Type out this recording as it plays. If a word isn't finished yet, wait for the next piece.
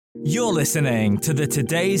You're listening to the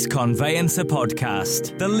Today's Conveyancer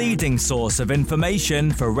podcast, the leading source of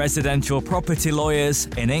information for residential property lawyers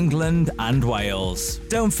in England and Wales.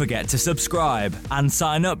 Don't forget to subscribe and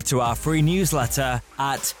sign up to our free newsletter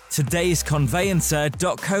at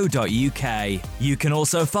todaysconveyancer.co.uk. You can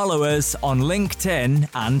also follow us on LinkedIn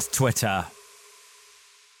and Twitter.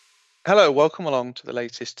 Hello, welcome along to the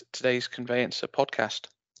latest Today's Conveyancer podcast.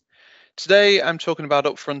 Today I'm talking about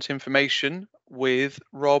upfront information with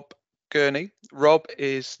Rob Gurney. Rob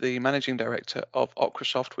is the Managing Director of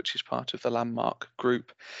Ocrasoft, which is part of the Landmark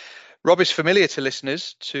Group. Rob is familiar to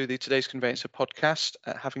listeners to the Today's Conveyancer podcast,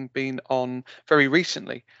 having been on very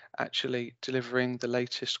recently, actually delivering the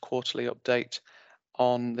latest quarterly update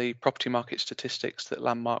on the property market statistics that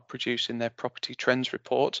Landmark produce in their Property Trends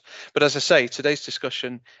report. But as I say, today's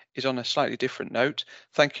discussion is on a slightly different note.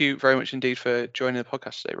 Thank you very much indeed for joining the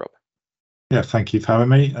podcast today, Rob. Yeah, thank you for having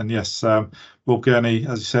me. And yes, Rob Gurney,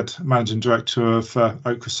 as you said, Managing Director of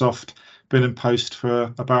Ocrasoft, been in post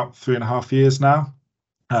for about 3.5 years now.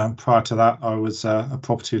 Prior to that, I was a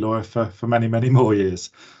property lawyer for many, many more years.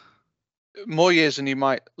 More years than you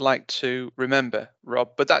might like to remember, Rob,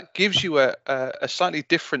 but that gives you a slightly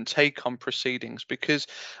different take on proceedings, because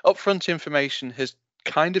upfront information has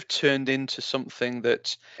kind of turned into something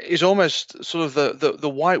that is almost sort of the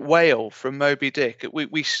white whale from Moby Dick.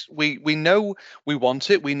 We know we want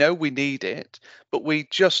it, we know we need it, but we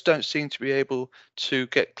just don't seem to be able to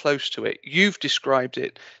get close to it. You've described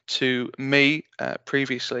it to me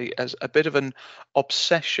previously as a bit of an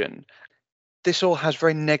obsession. This all has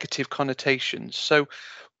very negative connotations. So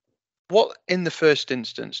what, in the first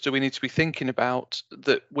instance, do we need to be thinking about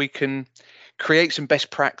that we can create some best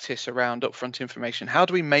practice around upfront information? How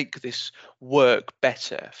do we make this work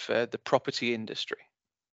better for the property industry?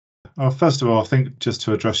 Well, first of all, I think just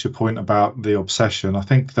to address your point about the obsession, I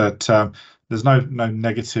think that there's no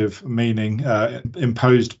negative meaning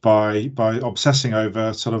imposed by obsessing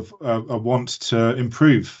over sort of a want to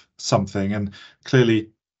improve something. And clearly,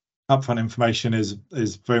 upfront information is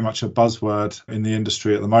very much a buzzword in the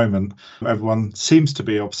industry at the moment. Everyone seems to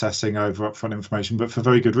be obsessing over upfront information, but for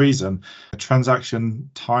very good reason. Transaction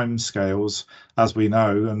timescales, as we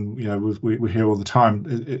know, and we hear all the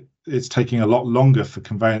time, it's taking a lot longer for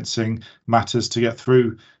conveyancing matters to get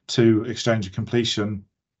through to exchange and completion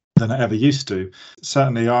than it ever used to.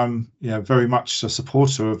 Certainly, I'm very much a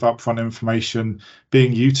supporter of upfront information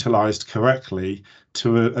being utilised correctly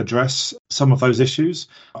to address some of those issues.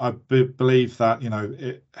 I believe that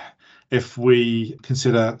if we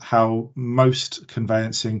consider how most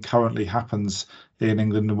conveyancing currently happens in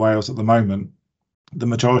England and Wales at the moment, the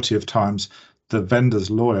majority of times the vendor's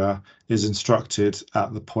lawyer is instructed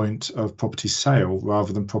at the point of property sale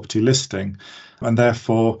rather than property listing, and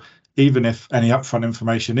therefore, even if any upfront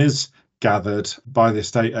information is gathered by the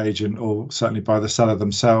estate agent or certainly by the seller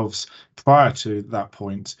themselves prior to that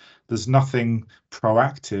point, there's nothing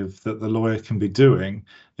proactive that the lawyer can be doing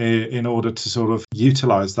in order to sort of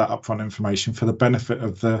utilise that upfront information for the benefit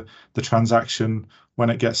of the transaction when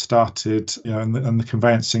it gets started, and the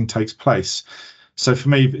conveyancing takes place. So for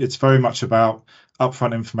me, it's very much about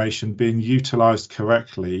upfront information being utilised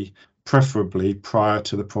correctly, preferably prior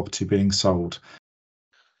to the property being sold.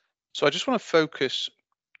 So I just want to focus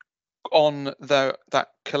on that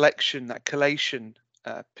collation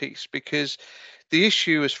piece, because the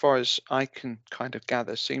issue, as far as I can kind of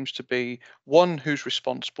gather, seems to be, one, who's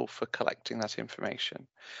responsible for collecting that information?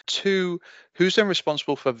 Two, who's then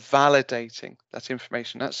responsible for validating that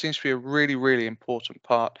information? That seems to be a really, really important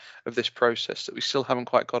part of this process that we still haven't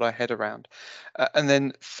quite got our head around. And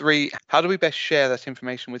then three, how do we best share that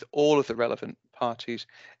information with all of the relevant parties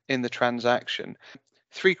in the transaction?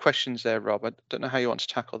 3 questions there, Rob. I don't know how you want to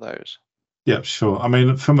tackle those. Yeah, sure. I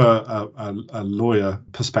mean, from a lawyer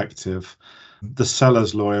perspective, the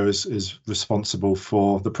seller's lawyer is responsible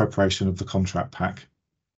for the preparation of the contract pack.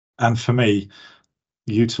 And for me,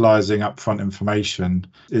 utilising upfront information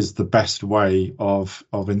is the best way of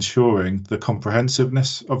ensuring the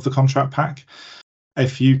comprehensiveness of the contract pack.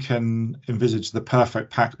 If you can envisage the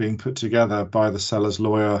perfect pack being put together by the seller's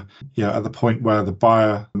lawyer, at the point where the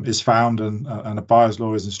buyer is found and a buyer's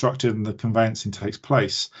lawyer is instructed and the conveyancing takes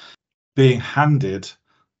place, being handed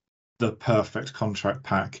the perfect contract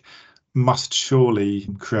pack must surely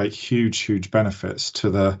create huge benefits to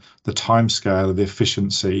the timescale, the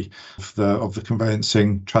efficiency of the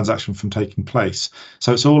conveyancing transaction from taking place.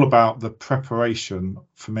 So it's all about the preparation,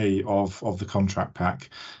 for me, of the contract pack.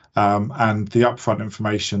 And the upfront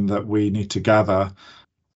information that we need to gather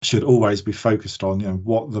should always be focused on,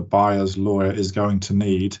 what the buyer's lawyer is going to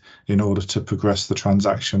need in order to progress the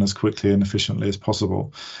transaction as quickly and efficiently as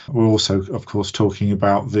possible. We're also, of course, talking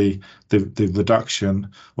about the reduction,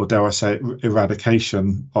 or dare I say,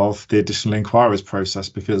 eradication of the additional inquiries process,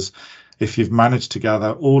 because if you've managed to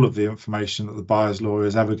gather all of the information that the buyer's lawyer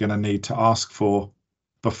is ever going to need to ask for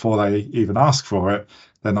before they even ask for it,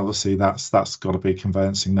 then obviously that's got to be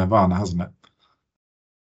conveyancing nirvana, hasn't it?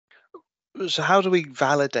 So how do we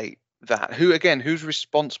validate that? Who's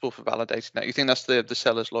responsible for validating that? You think that's the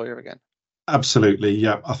seller's lawyer again? Absolutely,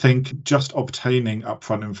 yeah. I think just obtaining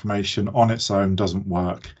upfront information on its own doesn't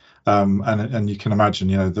work. And you can imagine,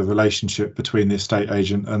 the relationship between the estate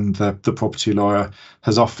agent and the property lawyer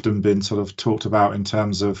has often been sort of talked about in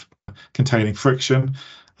terms of containing friction.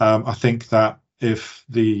 I think that if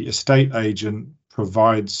the estate agent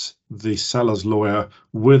provides the seller's lawyer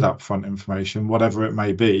with upfront information, whatever it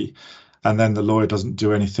may be, and then the lawyer doesn't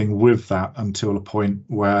do anything with that until a point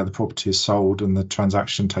where the property is sold and the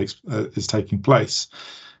transaction is taking place,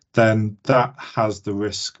 then that has the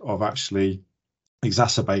risk of actually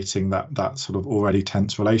exacerbating that sort of already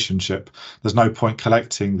tense relationship. There's no point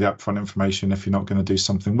collecting the upfront information if you're not going to do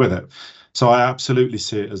something with it. So I absolutely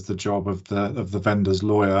see it as the job of the vendor's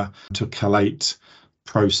lawyer to collate,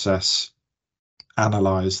 process,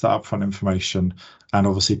 analyze that upfront information, and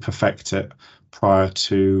obviously perfect it prior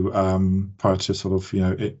to sort of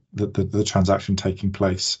the transaction taking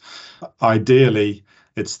place. Ideally,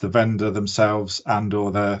 it's the vendor themselves and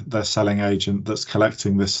or their selling agent that's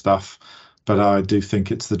collecting this stuff, but I do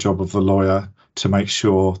think it's the job of the lawyer to make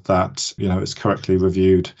sure that it's correctly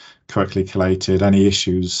reviewed, correctly collated, any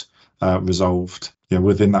issues resolved,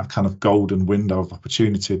 within that kind of golden window of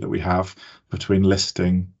opportunity that we have between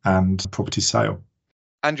listing and property sale.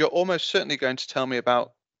 And you're almost certainly going to tell me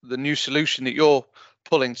about the new solution that you're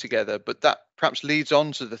pulling together, but that perhaps leads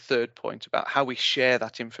on to the third point about how we share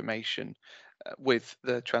that information with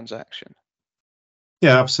the transaction.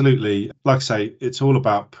 Yeah, absolutely. Like I say, it's all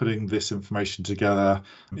about putting this information together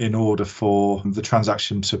in order for the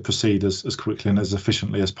transaction to proceed as quickly and as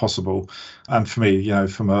efficiently as possible. And for me,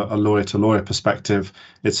 from a lawyer to lawyer perspective,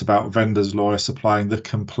 it's about vendor's lawyer supplying the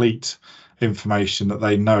complete information that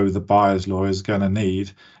they know the buyer's lawyer is going to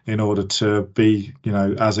need in order to be,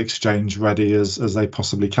 as exchange ready as they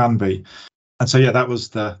possibly can be. And so, yeah, that was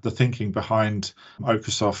the thinking behind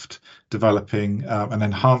Microsoft developing an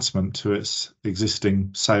enhancement to its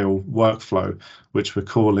existing sale workflow, which we're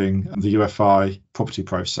calling the UFI property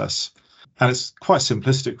process. And it's quite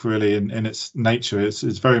simplistic, really, in its nature. It's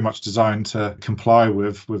very much designed to comply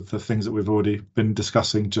with the things that we've already been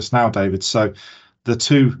discussing just now, David. So the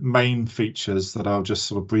two main features that I'll just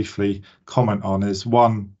sort of briefly comment on is,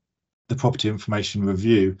 one, the property information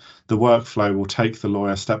review. The workflow will take the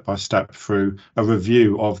lawyer step by step through a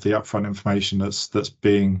review of the upfront information that's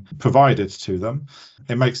being provided to them.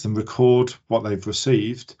 It makes them record what they've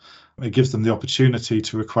received. It gives them the opportunity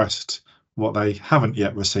to request what they haven't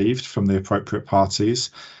yet received from the appropriate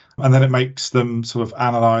parties. And then it makes them sort of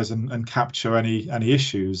analyze and capture any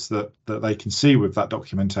issues that they can see with that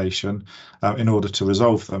documentation in order to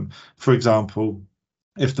resolve them. For example,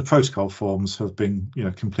 if the protocol forms have been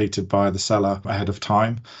completed by the seller ahead of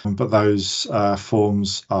time, but those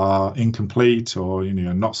forms are incomplete or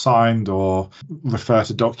not signed or refer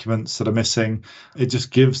to documents that are missing, it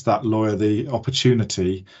just gives that lawyer the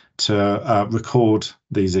opportunity to record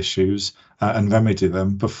these issues and remedy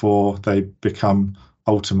them before they become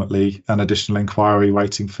ultimately an additional inquiry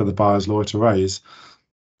waiting for the buyer's lawyer to raise.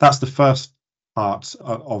 That's the first part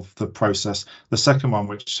of the process. The second one,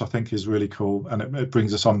 which I think is really cool, and it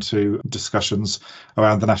brings us on to discussions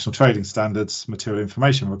around the National Trading Standards material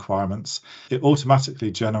information requirements. It automatically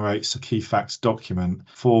generates a key facts document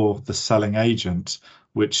for the selling agent,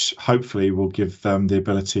 which hopefully will give them the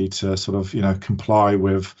ability to sort of comply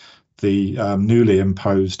with the newly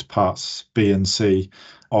imposed parts B and C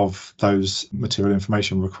of those material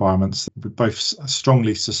information requirements. We both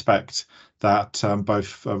strongly suspect that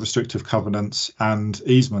both restrictive covenants and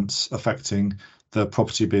easements affecting the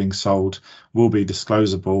property being sold will be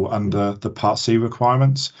disclosable under the Part C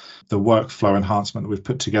requirements. The workflow enhancement that we've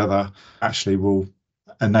put together actually will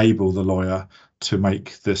enable the lawyer to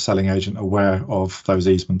make the selling agent aware of those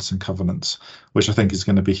easements and covenants, which I think is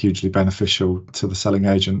going to be hugely beneficial to the selling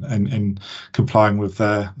agent in complying with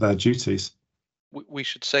their duties. We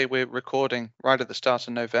should say we're recording right at the start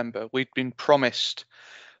of November. We'd been promised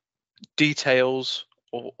details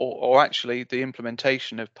or actually the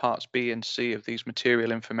implementation of parts B and C of these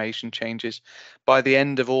material information changes by the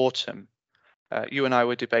end of autumn. You and I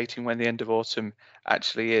were debating when the end of autumn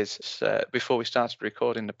actually is before we started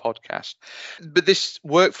recording the podcast. But this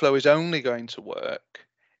workflow is only going to work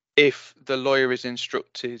if the lawyer is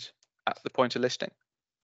instructed at the point of listing.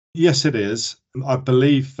 Yes, it is. I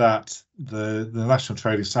believe that the National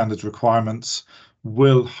Trading Standards requirements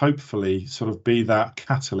will hopefully sort of be that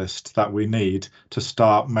catalyst that we need to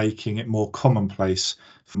start making it more commonplace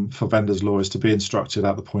for vendors' lawyers to be instructed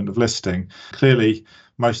at the point of listing. Clearly,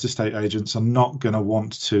 most estate agents are not going to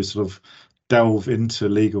want to sort of delve into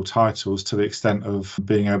legal titles to the extent of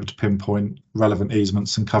being able to pinpoint relevant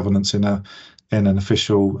easements and covenants in an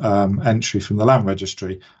official entry from the land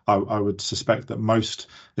registry. I would suspect that most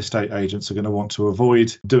estate agents are going to want to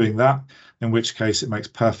avoid doing that, in which case it makes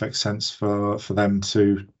perfect sense for them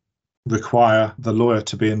to require the lawyer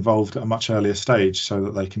to be involved at a much earlier stage so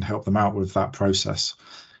that they can help them out with that process.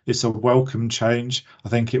 It's a welcome change. I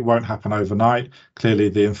think it won't happen overnight. Clearly,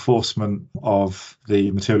 the enforcement of the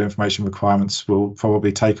material information requirements will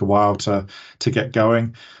probably take a while to get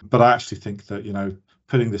going. But I actually think that,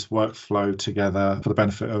 putting this workflow together for the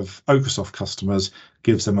benefit of Microsoft customers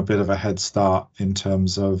gives them a bit of a head start in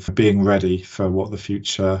terms of being ready for what the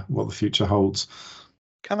future holds.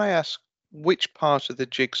 Can I ask which part of the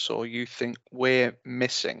jigsaw you think we're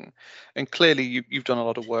missing? And clearly you've done a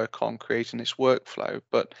lot of work on creating this workflow,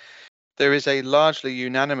 but there is a largely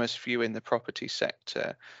unanimous view in the property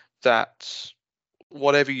sector that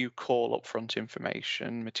whatever you call upfront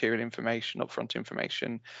information, material information, upfront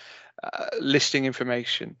information, listing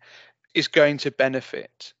information is going to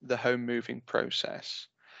benefit the home moving process.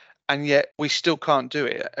 And yet we still can't do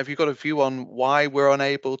it. Have you got a view on why we're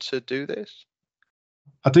unable to do this?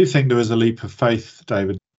 I do think there is a leap of faith,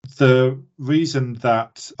 David. The reason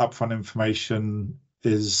that upfront information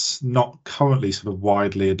is not currently sort of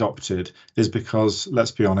widely adopted is because, let's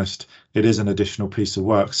be honest, it is an additional piece of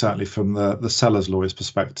work, certainly from the seller's lawyer's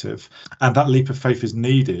perspective. And that leap of faith is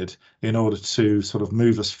needed in order to sort of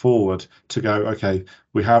move us forward to go, okay,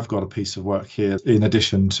 we have got a piece of work here in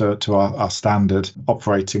addition to our standard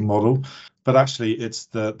operating model. But actually, it's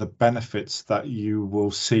the benefits that you will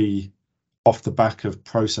see off the back of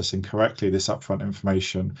processing correctly this upfront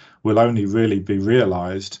information will only really be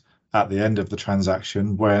realised at the end of the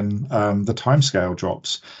transaction when the timescale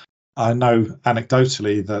drops. I know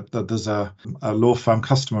anecdotally that there's a law firm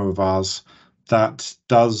customer of ours that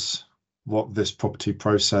does what this property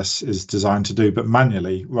process is designed to do, but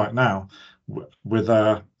manually right now with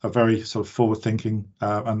a very sort of forward-thinking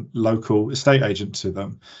and local estate agent to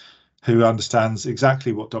them who understands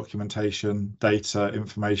exactly what documentation, data,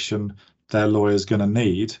 information their lawyer's going to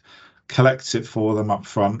need, collects it for them up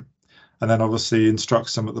front, and then obviously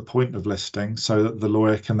instructs them at the point of listing so that the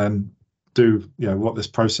lawyer can then do what this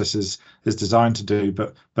process is designed to do,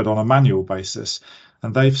 but on a manual basis.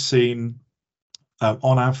 And they've seen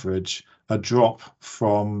on average a drop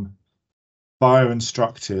from buyer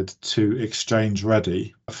instructed to exchange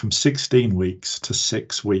ready from 16 weeks to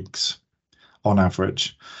 6 weeks on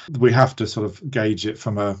average. We have to sort of gauge it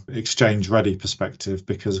from a exchange ready perspective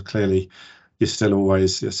because clearly you're still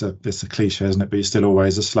always, it's a cliche, isn't it? But you're still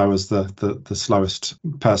always as slow as the slowest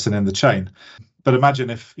person in the chain. But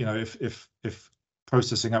imagine if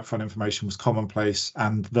processing upfront information was commonplace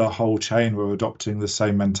and the whole chain were adopting the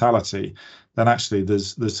same mentality, then actually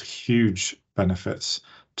there's huge benefits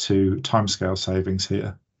to timescale savings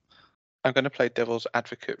here. I'm going to play devil's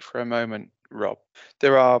advocate for a moment, Rob.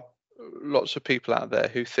 There are lots of people out there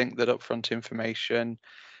who think that upfront information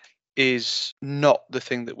is not the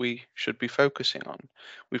thing that we should be focusing on.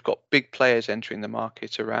 We've got big players entering the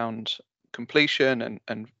market around completion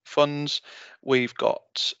and funds. We've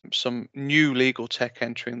got some new legal tech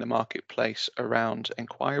entering the marketplace around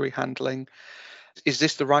inquiry handling. Is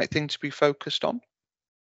this the right thing to be focused on?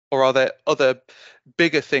 Or are there other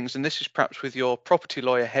bigger things, and this is perhaps with your property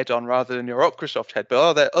lawyer head on rather than your Microsoft head, but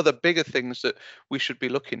are there other bigger things that we should be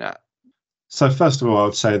looking at? So first of all, I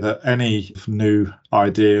would say that any new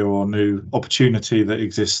idea or new opportunity that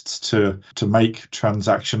exists to make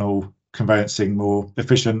transactional conveyancing more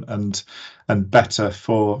efficient and better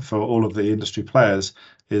for all of the industry players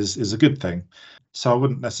is a good thing. So I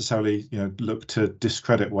wouldn't necessarily look to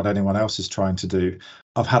discredit what anyone else is trying to do.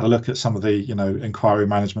 I've had a look at some of the inquiry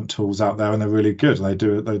management tools out there, and they're really good. They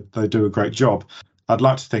do a great job. I'd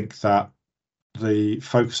like to think that the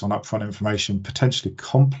focus on upfront information potentially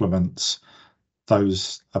complements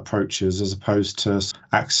those approaches as opposed to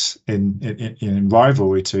acts in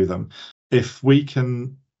rivalry to them. If we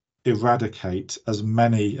can eradicate as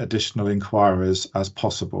many additional inquiries as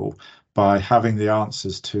possible by having the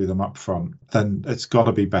answers to them up front, then it's got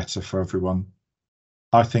to be better for everyone.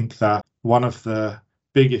 I think that one of the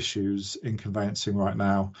big issues in conveyancing right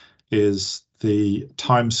now is the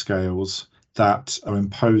timescales that are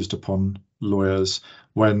imposed upon lawyers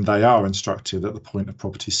when they are instructed at the point of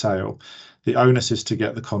property sale. The onus is to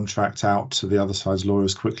get the contract out to the other side's lawyer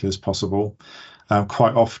as quickly as possible,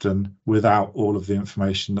 quite often without all of the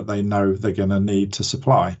information that they know they're going to need to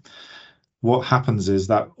supply. What happens is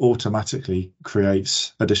that automatically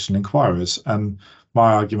creates additional inquiries. And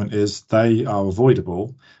my argument is they are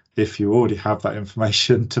avoidable if you already have that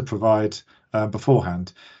information to provide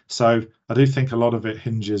beforehand. So I do think a lot of it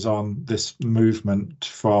hinges on this movement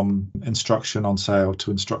from instruction on sale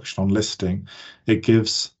to instruction on listing. It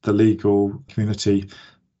gives the legal community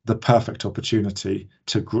the perfect opportunity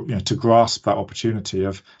to grasp that opportunity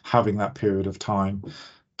of having that period of time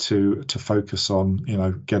to focus on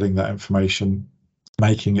getting that information,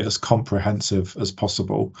 making it as comprehensive as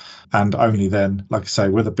possible, and only then, like I say,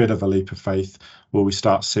 with a bit of a leap of faith, will we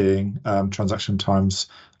start seeing transaction times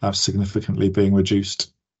significantly being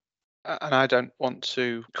reduced. And I don't want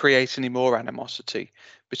to create any more animosity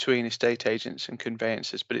between estate agents and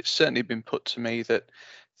conveyancers, but it's certainly been put to me that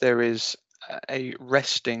there is a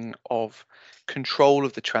wresting of control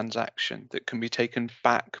of the transaction that can be taken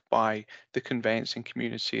back by the conveyancing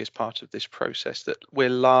community as part of this process, that we're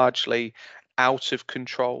largely out of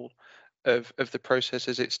control of the process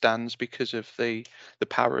as it stands because of the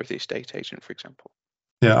power of the estate agent, for example.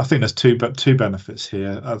 Yeah, I think there's two benefits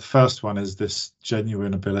here. The first one is this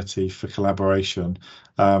genuine ability for collaboration.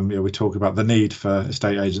 We talk about the need for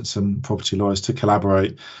estate agents and property lawyers to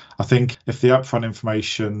collaborate. I think if the upfront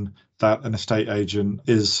information that an estate agent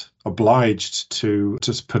is obliged to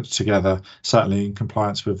just put together, certainly in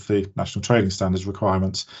compliance with the National Trading Standards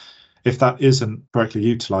requirements, if that isn't correctly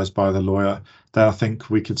utilised by the lawyer, then I think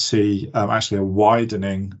we could see actually a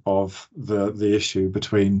widening of the issue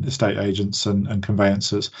between estate agents and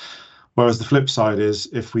conveyancers. Whereas the flip side is,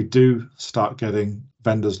 if we do start getting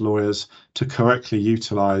vendors' lawyers to correctly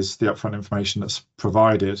utilise the upfront information that's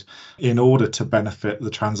provided in order to benefit the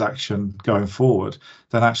transaction going forward,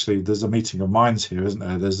 then actually there's a meeting of minds here, isn't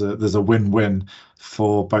there? There's a win-win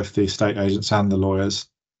for both the estate agents and the lawyers.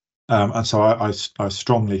 And so I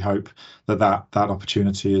strongly hope that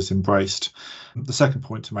opportunity is embraced. The second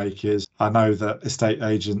point to make is I know that estate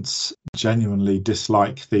agents genuinely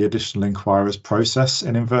dislike the additional inquiries process,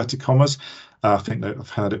 in inverted commas. I think that I've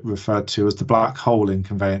heard it referred to as the black hole in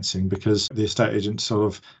conveyancing, because the estate agent sort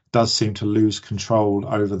of does seem to lose control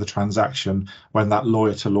over the transaction when that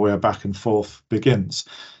lawyer to lawyer back and forth begins.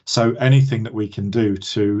 So anything that we can do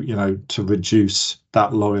to reduce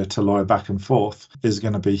that lawyer to lawyer back and forth is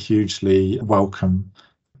going to be hugely welcome.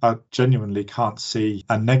 I genuinely can't see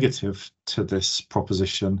a negative to this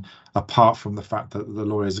proposition, apart from the fact that the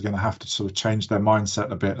lawyers are going to have to sort of change their mindset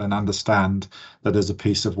a bit and understand that there's a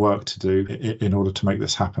piece of work to do in order to make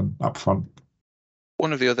this happen up front.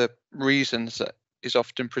 One of the other reasons that is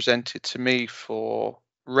often presented to me for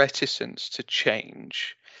reticence to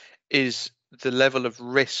change is the level of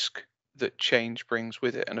risk that change brings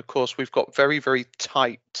with it. And of course, we've got very, very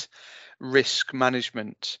tight risk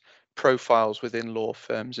management profiles within law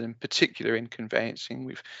firms, and in particular in conveyancing.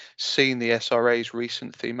 We've seen the SRA's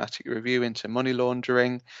recent thematic review into money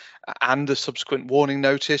laundering and the subsequent warning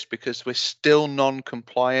notice because we're still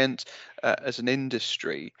non-compliant as an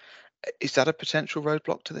industry. Is that a potential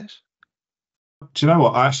roadblock to this? Do you know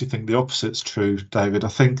what? I actually think the opposite's true, David. I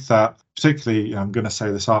think that particularly, I'm going to say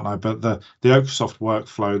this, aren't I? But the Oaksoft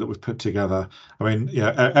workflow that we've put together, I mean,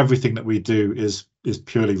 everything that we do is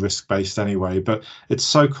purely risk-based anyway, but it's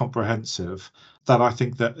so comprehensive that I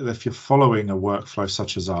think that if you're following a workflow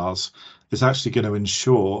such as ours, it's actually going to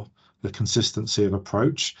ensure the consistency of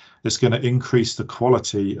approach. It's going to increase the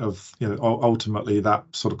quality of, ultimately that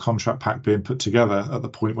sort of contract pack being put together at the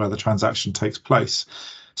point where the transaction takes place.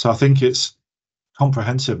 So I think it's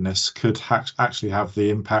comprehensiveness could actually have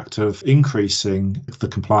the impact of increasing the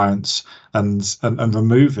compliance and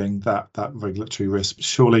removing that regulatory risk.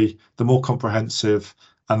 Surely, the more comprehensive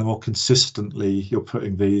and the more consistently you're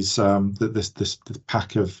putting these this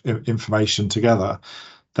pack of information together,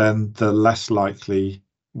 then the less likely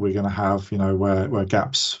we're going to have, where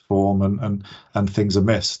gaps form and things are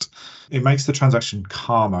missed. It makes the transaction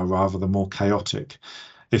calmer rather than more chaotic.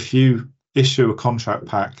 If you issue a contract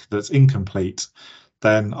pack that's incomplete,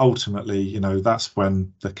 then ultimately, that's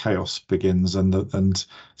when the chaos begins and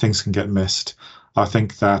things can get missed. I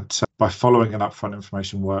think that by following an upfront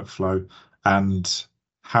information workflow and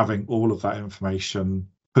having all of that information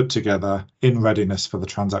put together in readiness for the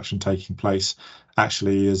transaction taking place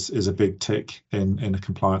actually is a big tick in a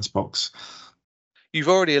compliance box. You've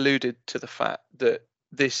already alluded to the fact that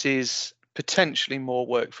this is potentially more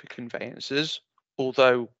work for conveyancers,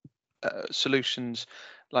 although solutions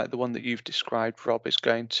like the one that you've described, Rob, is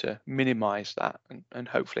going to minimize that and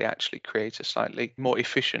hopefully actually create a slightly more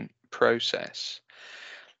efficient process.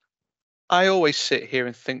 I always sit here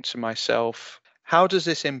and think to myself, how does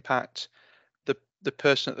this impact the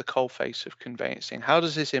person at the coalface of conveyancing? How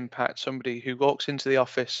does this impact somebody who walks into the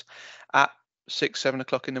office at 6, 7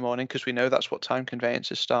 o'clock in the morning, because we know that's what time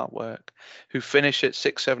conveyancers start work, who finish at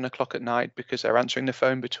 6, 7 o'clock at night because they're answering the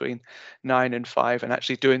phone between 9 and 5 and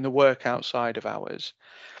actually doing the work outside of hours?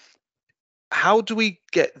 How do we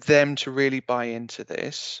get them to really buy into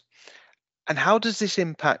this? And how does this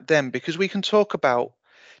impact them? Because we can talk about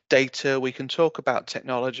data, we can talk about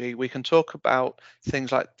technology, we can talk about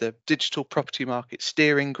things like the digital property market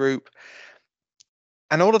steering group,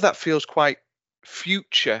 and all of that feels quite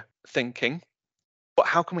future thinking. But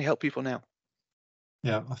how can we help people now?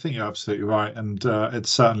 Yeah, I think you're absolutely right, and it's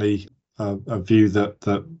certainly a view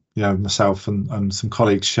that myself and some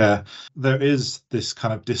colleagues share. There is this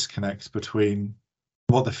kind of disconnect between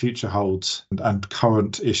what the future holds and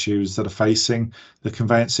current issues that are facing the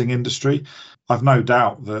conveyancing industry. I've no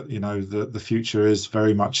doubt that the future is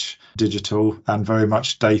very much digital and very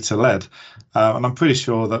much data led, and I'm pretty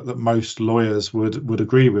sure that most lawyers would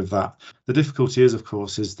agree with that. The difficulty is, of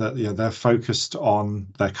course, is that they're focused on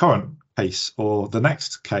their current case or the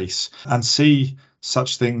next case and see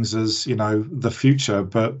such things as the future,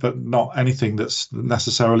 but not anything that's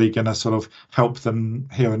necessarily going to sort of help them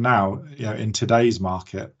here and now in today's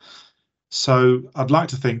market. So I'd like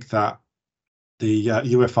to think that the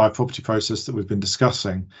UFI property process that we've been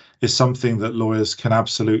discussing is something that lawyers can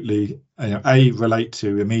absolutely A, relate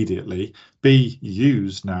to immediately, B,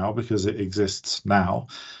 use now because it exists now,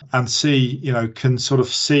 and C, can sort of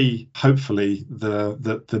see hopefully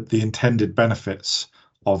the intended benefits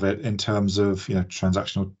of it in terms of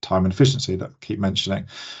transactional time and efficiency that I keep mentioning.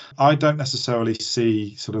 I don't necessarily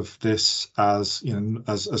see sort of this as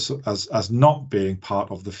as not being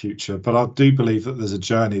part of the future, but I do believe that there's a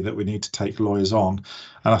journey that we need to take lawyers on,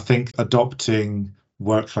 and I think adopting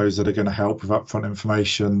workflows that are going to help with upfront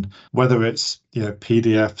information, whether it's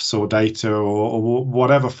PDFs or data or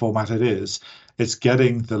whatever format it is, it's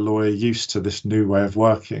getting the lawyer used to this new way of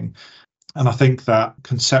working. And I think that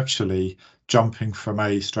conceptually, jumping from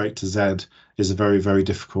A straight to Z is a very, very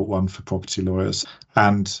difficult one for property lawyers.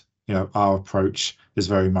 And our approach is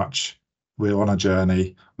very much, we're on a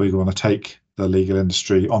journey. We want to take the legal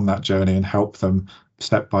industry on that journey and help them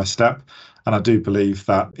step by step. And I do believe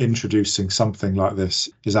that introducing something like this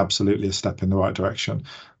is absolutely a step in the right direction,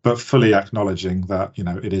 but fully acknowledging that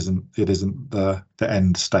it isn't the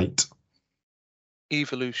end state.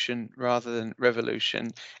 Evolution rather than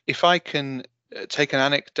revolution. If I can take an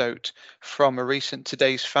anecdote from a recent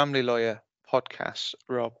Today's Family Lawyer podcast,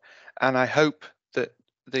 Rob, and I hope that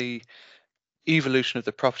the evolution of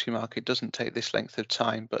the property market doesn't take this length of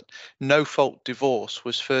time, but no-fault divorce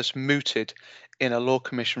was first mooted in a Law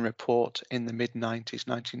Commission report in the mid-90s,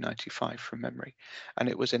 1995 from memory, and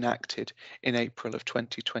it was enacted in April of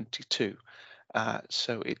 2022.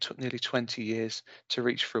 So it took nearly 20 years to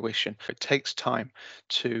reach fruition. It takes time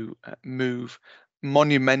to move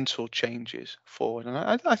monumental changes forward, and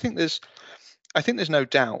I think there's no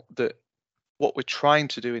doubt that what we're trying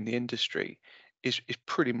to do in the industry is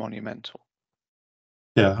pretty monumental.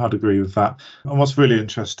 Yeah, I'd agree with that. And what's really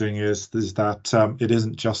interesting is that it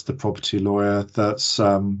isn't just the property lawyer that's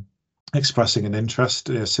expressing an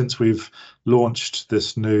interest. Since we've launched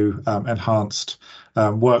this new enhanced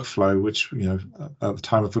workflow, which at the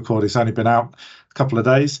time of recording has only been out a couple of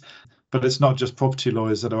days, but it's not just property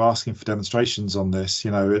lawyers that are asking for demonstrations on this.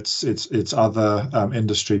 It's other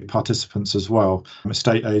industry participants as well.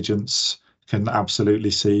 Estate agents can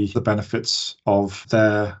absolutely see the benefits of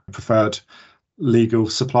their preferred legal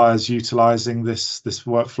suppliers utilizing this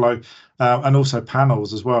workflow, and also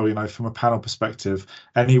panels as well. From a panel perspective,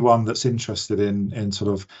 anyone that's interested in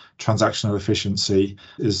sort of transactional efficiency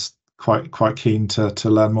is quite keen to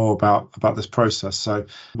learn more about this process. So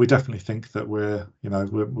we definitely think that we're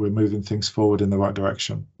moving things forward in the right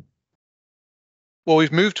direction. Well,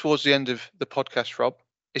 we've moved towards the end of the podcast, Rob.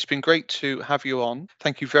 It's been great to have you on.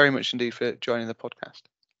 Thank you very much indeed for joining the podcast.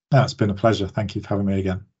 Yeah, it's been a pleasure. Thank you for having me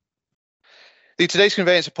again. The Today's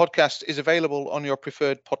Conveyancer podcast is available on your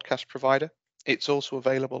preferred podcast provider. It's also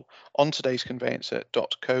available on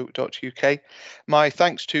todaysconveyancer.co.uk. My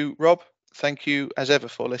thanks to Rob. Thank you as ever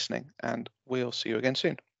for listening, and we'll see you again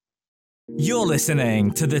soon. You're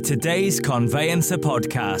listening to the Today's Conveyancer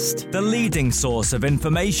podcast, the leading source of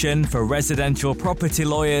information for residential property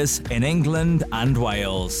lawyers in England and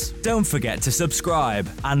Wales. Don't forget to subscribe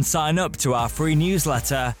and sign up to our free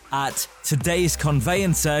newsletter at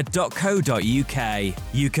todaysconveyancer.co.uk.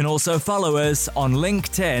 You can also follow us on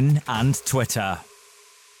LinkedIn and Twitter.